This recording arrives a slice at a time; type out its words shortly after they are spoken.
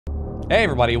Hey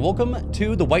everybody, welcome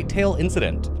to the Whitetail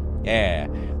Incident. Yeah,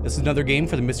 this is another game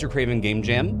for the MrKravin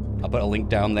GameJam. I'll put a link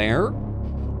down there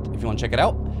if you want to check it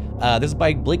out. This is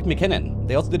by Blake McKinnon.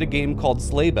 They also did a game called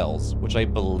Sleigh Bells, which I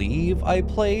believe I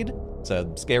played. It's a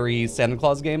scary Santa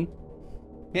Claus game.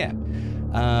 Yeah,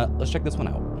 let's check this one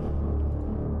out.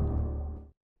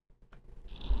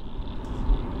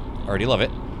 Already love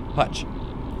it. Hutch.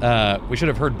 We should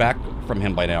have heard back from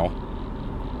him by now.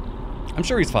 I'm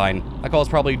sure he's fine. I call it's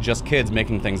probably just kids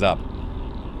making things up.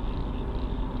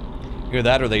 Either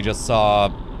that or they just saw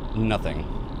nothing.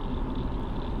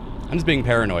 I'm just being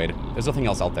paranoid. There's nothing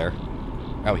else out there.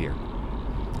 Out here.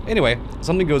 Anyway,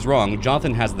 something goes wrong.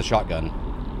 Jonathan has the shotgun.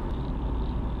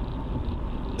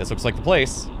 This looks like the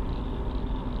place.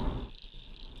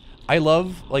 I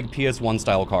love, like, PS1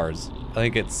 style cars. I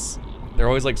think they're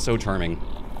always, like, so charming.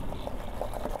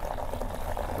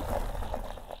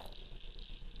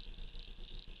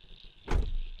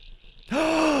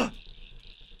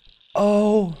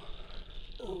 Oh.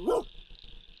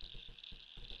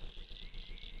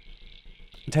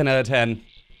 10 out of 10.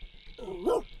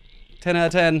 10 out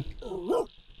of 10.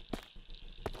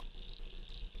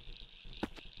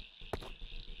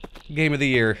 Game of the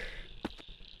year.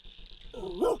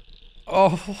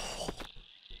 Oh.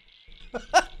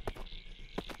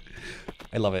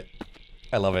 I love it.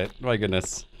 I love it. My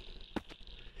goodness.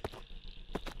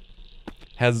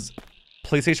 Has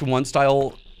PlayStation 1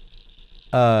 style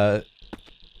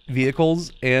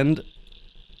vehicles and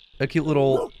a cute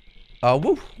little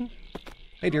woo.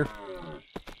 Hey dear.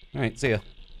 Alright, see ya.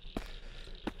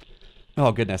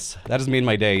 Oh goodness. That has made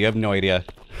my day. You have no idea.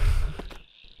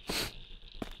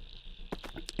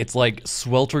 It's like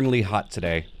swelteringly hot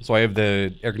today. So I have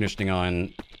the air conditioning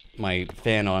on, my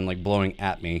fan on, like blowing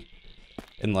at me.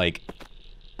 And like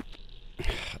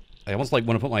I almost like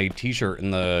want to put my t-shirt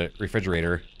in the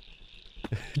refrigerator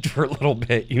for a little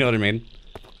bit, you know what I mean?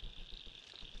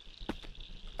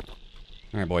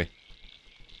 Alright, boy.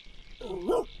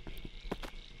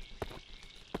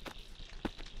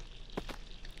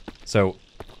 So,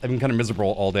 I've been kind of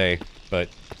miserable all day, but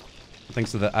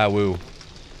thanks to the awoo.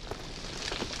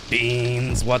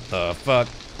 Beans, what the fuck?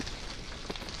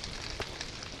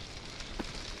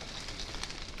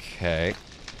 Okay.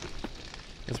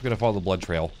 Guess we're gonna follow the blood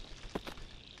trail.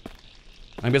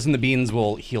 I'm guessing the beans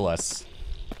will heal us.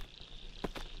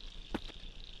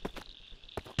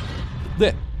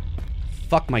 Blech.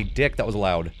 Fuck my dick, that was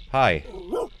loud. Hi.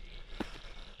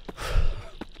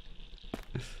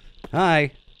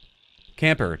 Hi.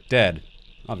 Camper, dead.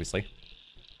 Obviously.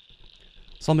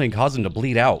 Something caused him to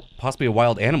bleed out. Possibly a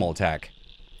wild animal attack.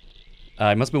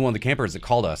 It must have been one of the campers that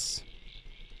called us.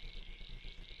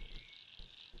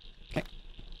 Okay.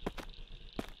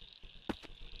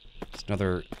 Just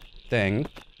another thing.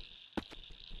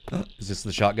 Is this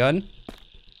the shotgun?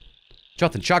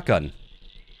 Jonathan, shotgun!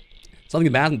 Something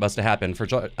bad must have happened for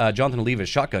Jonathan to leave his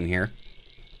shotgun here.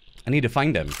 I need to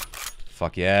find him.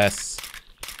 Fuck yes.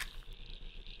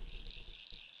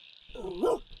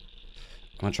 I'm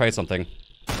gonna try something.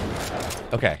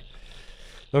 Okay.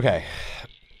 Okay.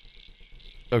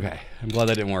 Okay. I'm glad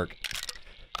that didn't work.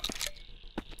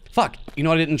 Fuck! You know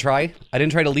what I didn't try? I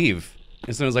didn't try to leave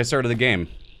as soon as I started the game.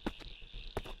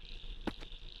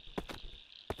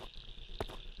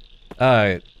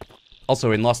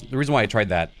 Also, in Lost... The reason why I tried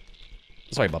that...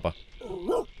 Sorry, Bubba.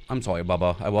 I'm sorry,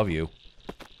 Bubba. I love you.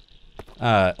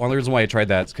 Only reason why I tried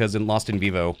that is because in Lost in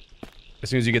Vivo, as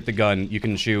soon as you get the gun, you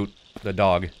can shoot the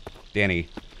dog, Danny,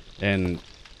 and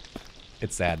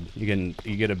it's sad. You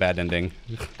get a bad ending.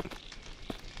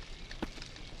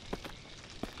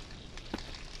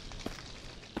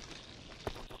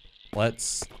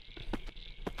 Let's...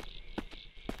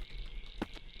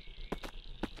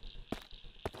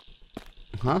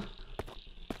 Huh?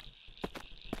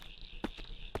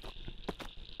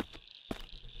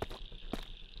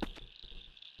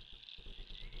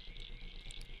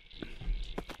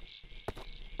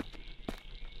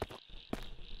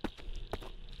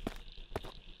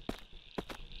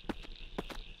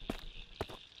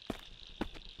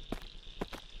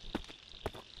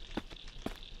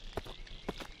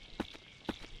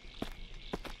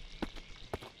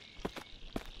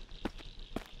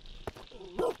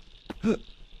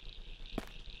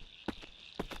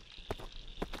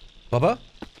 Bubba?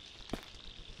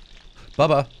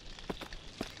 Bubba?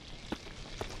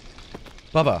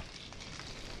 Bubba?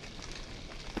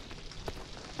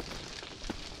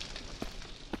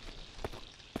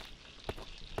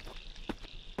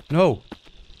 No.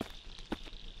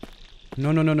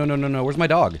 No, no, no, no, no, no, no. Where's my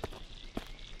dog?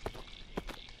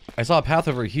 I saw a path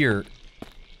over here,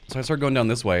 so I started going down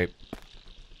this way.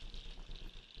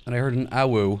 And I heard an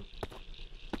awoo.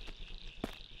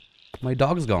 My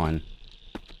dog's gone.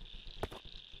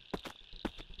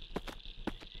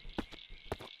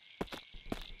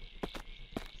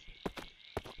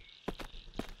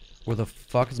 Where the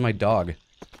fuck is my dog?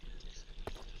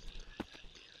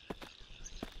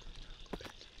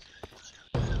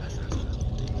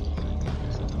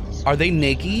 Are they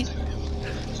naked?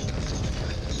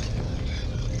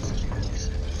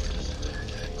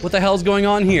 What the hell's going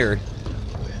on here?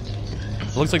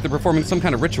 It looks like they're performing some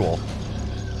kind of ritual.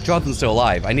 Jonathan's still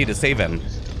alive. I need to save him.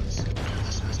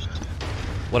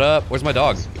 What up? Where's my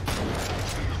dog?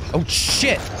 Oh,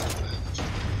 shit!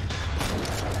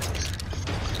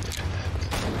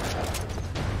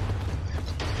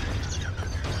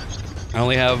 I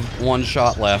only have one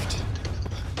shot left.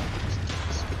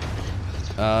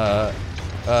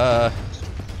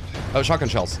 Oh, shotgun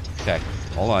shells. Okay,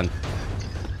 hold on.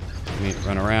 Let me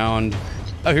run around.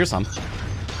 Oh, here's some.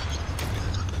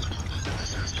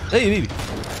 Hey, baby.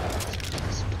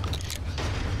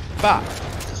 Bop.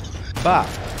 Bop.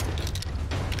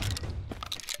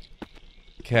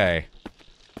 Okay.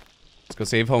 Let's go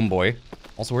save homeboy.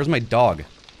 Also, where's my dog?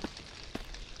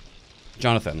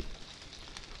 Jonathan.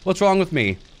 What's wrong with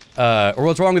me? Or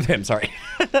what's wrong with him, sorry.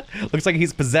 Looks like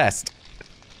he's possessed.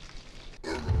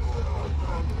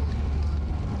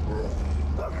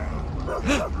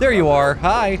 There you are,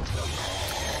 hi.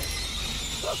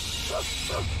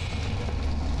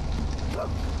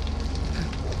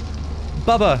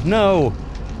 Bubba, no.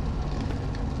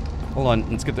 Hold on,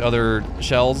 let's get the other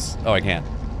shells. Oh, I can't.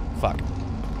 Fuck.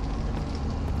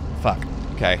 Fuck,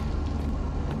 okay.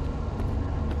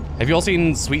 Have you all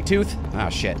seen Sweet Tooth? Oh,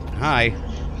 shit. Hi.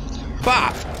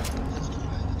 Bop!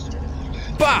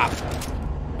 Bop!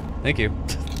 Thank you.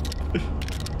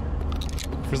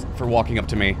 for walking up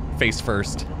to me, face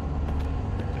first.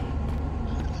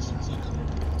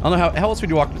 I don't know, how else would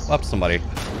you walk up to somebody?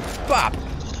 Bop!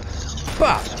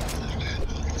 Bop!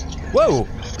 Whoa!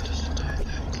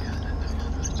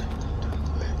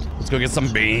 Let's go get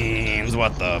some beans,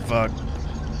 what the fuck?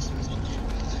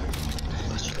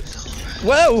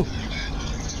 Whoa!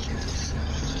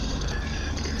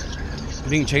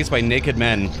 Being chased by naked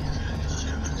men.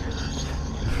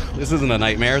 This isn't a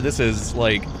nightmare, this is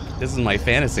like, this is my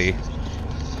fantasy.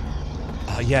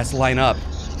 Yes, line up.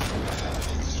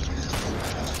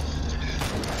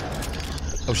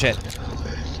 Oh shit.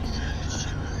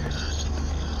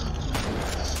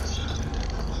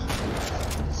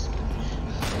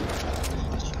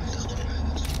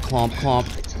 Clomp, clomp.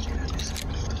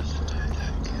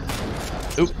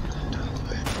 Oop.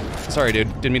 Sorry,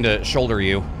 dude. Didn't mean to shoulder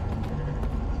you.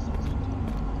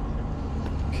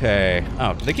 Okay.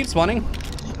 Oh, do they keep spawning?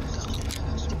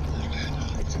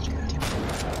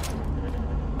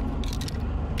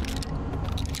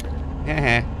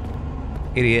 Haha.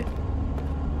 Idiot.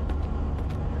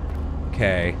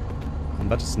 Okay. I'm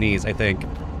about to sneeze, I think.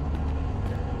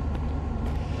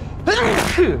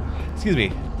 Excuse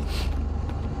me.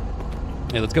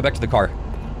 Yeah, let's go back to the car.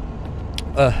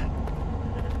 Oh,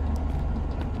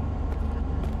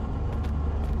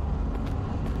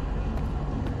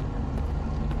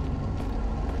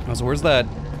 so where's that?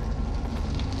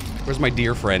 Where's my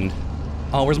dear friend?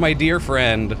 Oh, where's my dear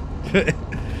friend?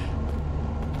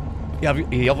 Yeah,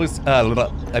 have you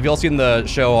all seen the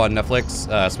show on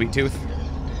Netflix, Sweet Tooth?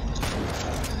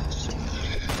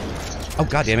 Oh,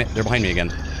 god damn it, they're behind me again.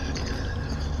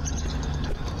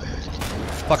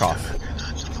 Fuck off.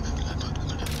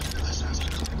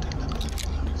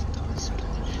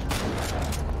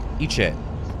 Eat shit.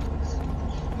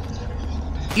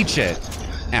 Eat shit.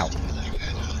 Ow.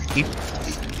 Eat,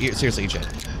 seriously, eat shit.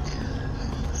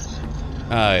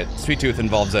 Sweet Tooth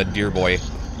involves a deer boy.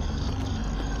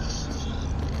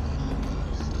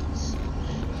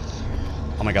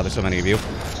 Oh my god, there's so many of you.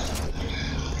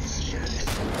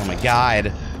 Oh my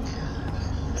god.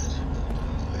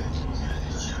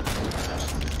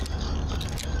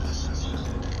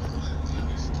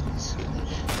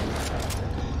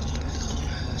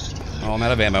 Oh, I'm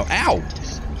out of ammo. Ow!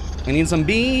 I need some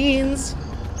beans!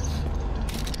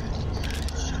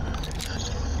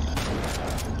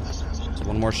 There's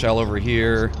one more shell over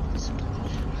here.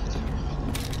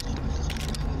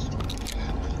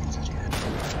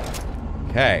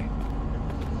 Okay.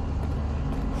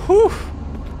 Whew!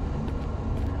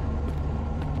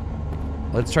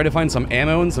 Let's try to find some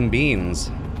ammo and some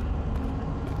beans.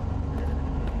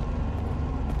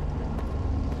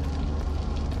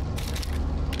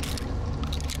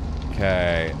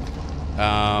 Okay.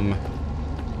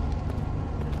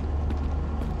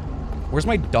 Where's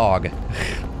my dog?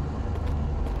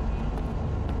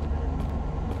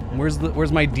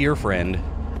 Where's my dear friend?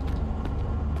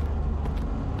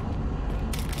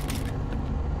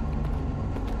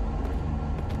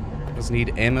 Just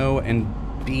need ammo and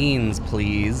beans,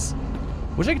 please.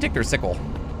 Wish I could take their sickle.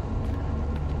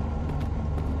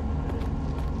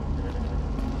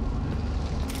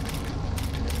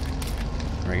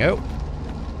 There we go.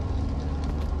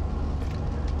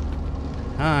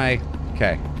 Hi.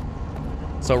 Okay.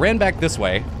 So ran back this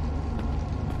way.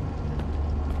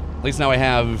 At least now I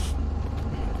have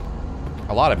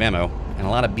a lot of ammo and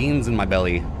a lot of beans in my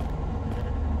belly.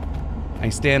 I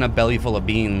stand a belly full of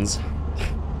beans.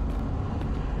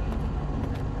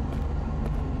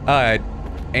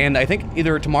 And I think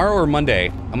either tomorrow or Monday,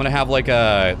 I'm gonna have like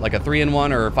a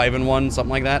 3-in-1 or 5-in-1, something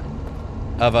like that,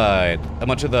 of a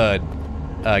bunch of the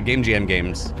Game Jam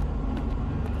games.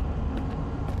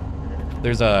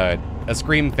 There's a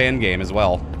Scream fan game as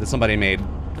well that somebody made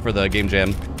for the Game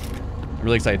Jam. I'm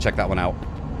really excited to check that one out.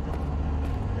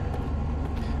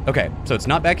 Okay, so it's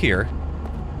not back here.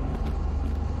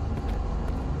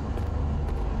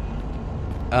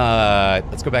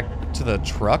 Let's go back to the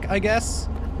truck, I guess.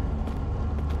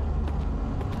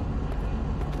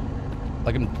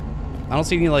 Like, I don't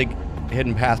see any, like,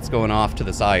 hidden paths going off to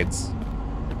the sides.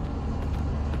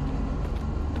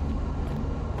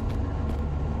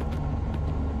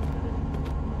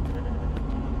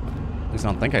 At least I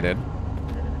don't think I did.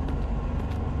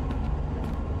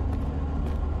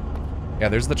 Yeah,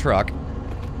 there's the truck.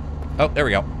 Oh, there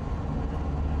we go.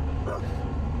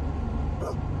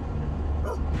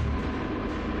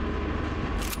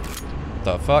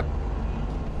 The fuck?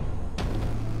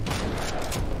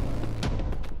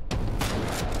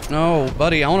 No,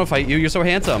 buddy, I want to fight you. You're so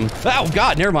handsome. Oh,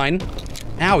 God, never mind.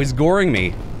 Ow, he's goring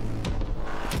me.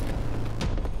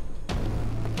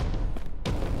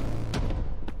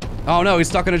 Oh, no, he's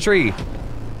stuck in a tree.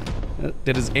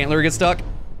 Did his antler get stuck?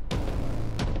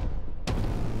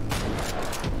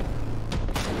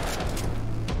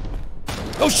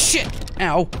 Oh, shit!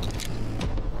 Ow.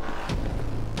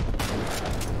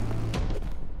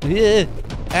 Ugh.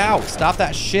 Ow, stop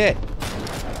that shit.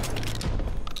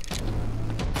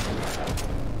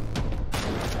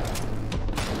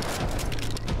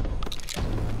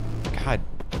 God.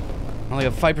 I only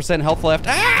have 5% health left.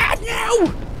 Ah,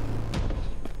 no!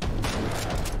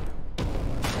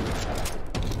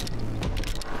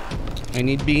 I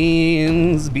need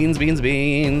beans. Beans, beans,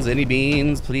 beans. Any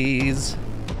beans, please.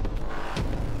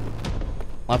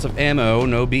 Lots of ammo,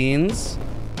 no beans.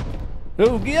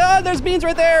 Oh, yeah, there's beans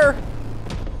right there.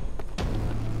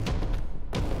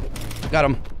 Got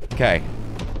him. Okay.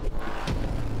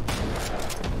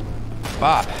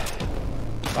 Bop.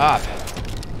 Bop.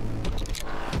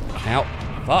 Ow.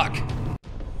 Fuck.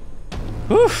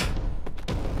 Whew.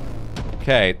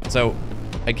 Okay, so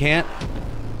I can't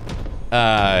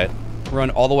run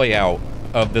all the way out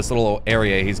of this little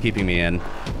area he's keeping me in.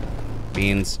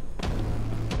 Beans.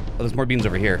 Oh, there's more beans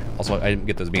over here. Also, I didn't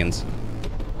get those beans.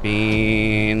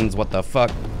 Beans, what the fuck?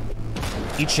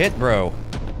 Eat shit, bro.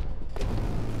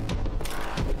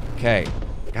 Okay.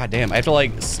 God damn, I have to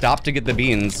like stop to get the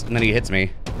beans and then he hits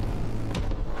me.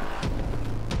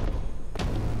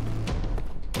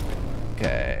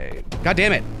 Okay. God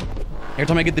damn it. Every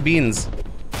time I get the beans,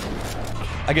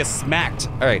 I get smacked.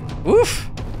 All right. Oof.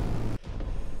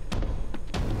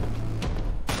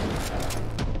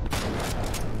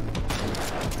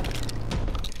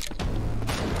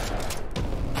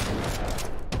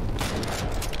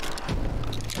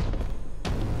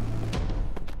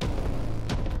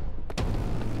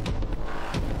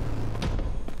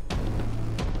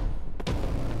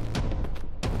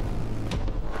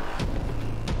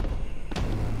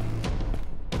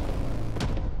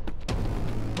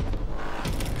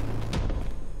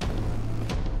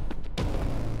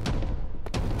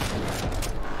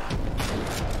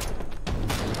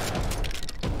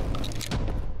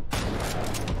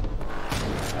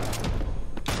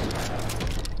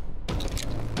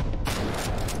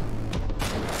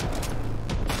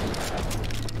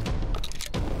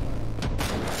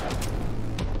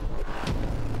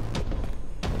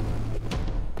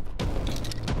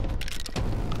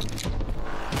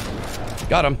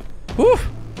 Got him. Whew.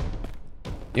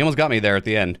 He almost got me there at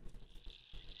the end.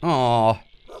 Aw.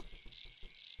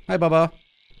 Hi, Bubba.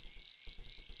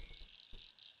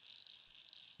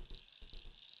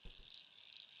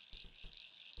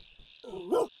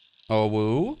 Oh,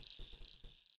 woo.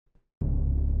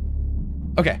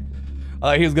 Okay.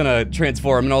 He was gonna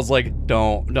transform, and I was like,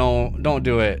 don't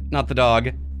do it. Not the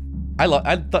dog. I love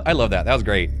that. That was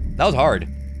great. That was hard.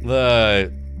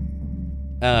 The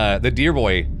deer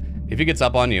boy, if he gets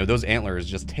up on you, those antlers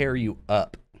just tear you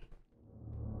up.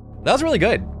 That was really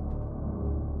good.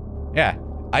 Yeah,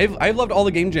 I've loved all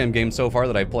the Game Jam games so far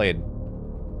that I've played.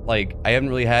 Like, I haven't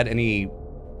really had any,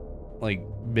 like,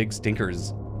 big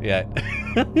stinkers. Yeah.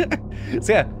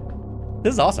 So yeah,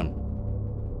 this is awesome.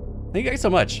 Thank you guys so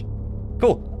much.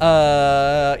 Cool.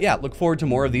 Yeah, look forward to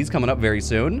more of these coming up very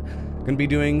soon. Gonna be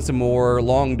doing some more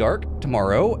Long Dark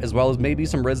tomorrow, as well as maybe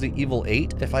some Resident Evil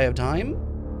 8 if I have time.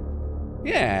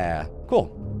 Yeah,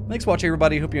 cool. Thanks for watching,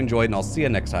 everybody. Hope you enjoyed, and I'll see you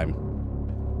next time.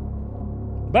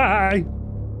 Bye!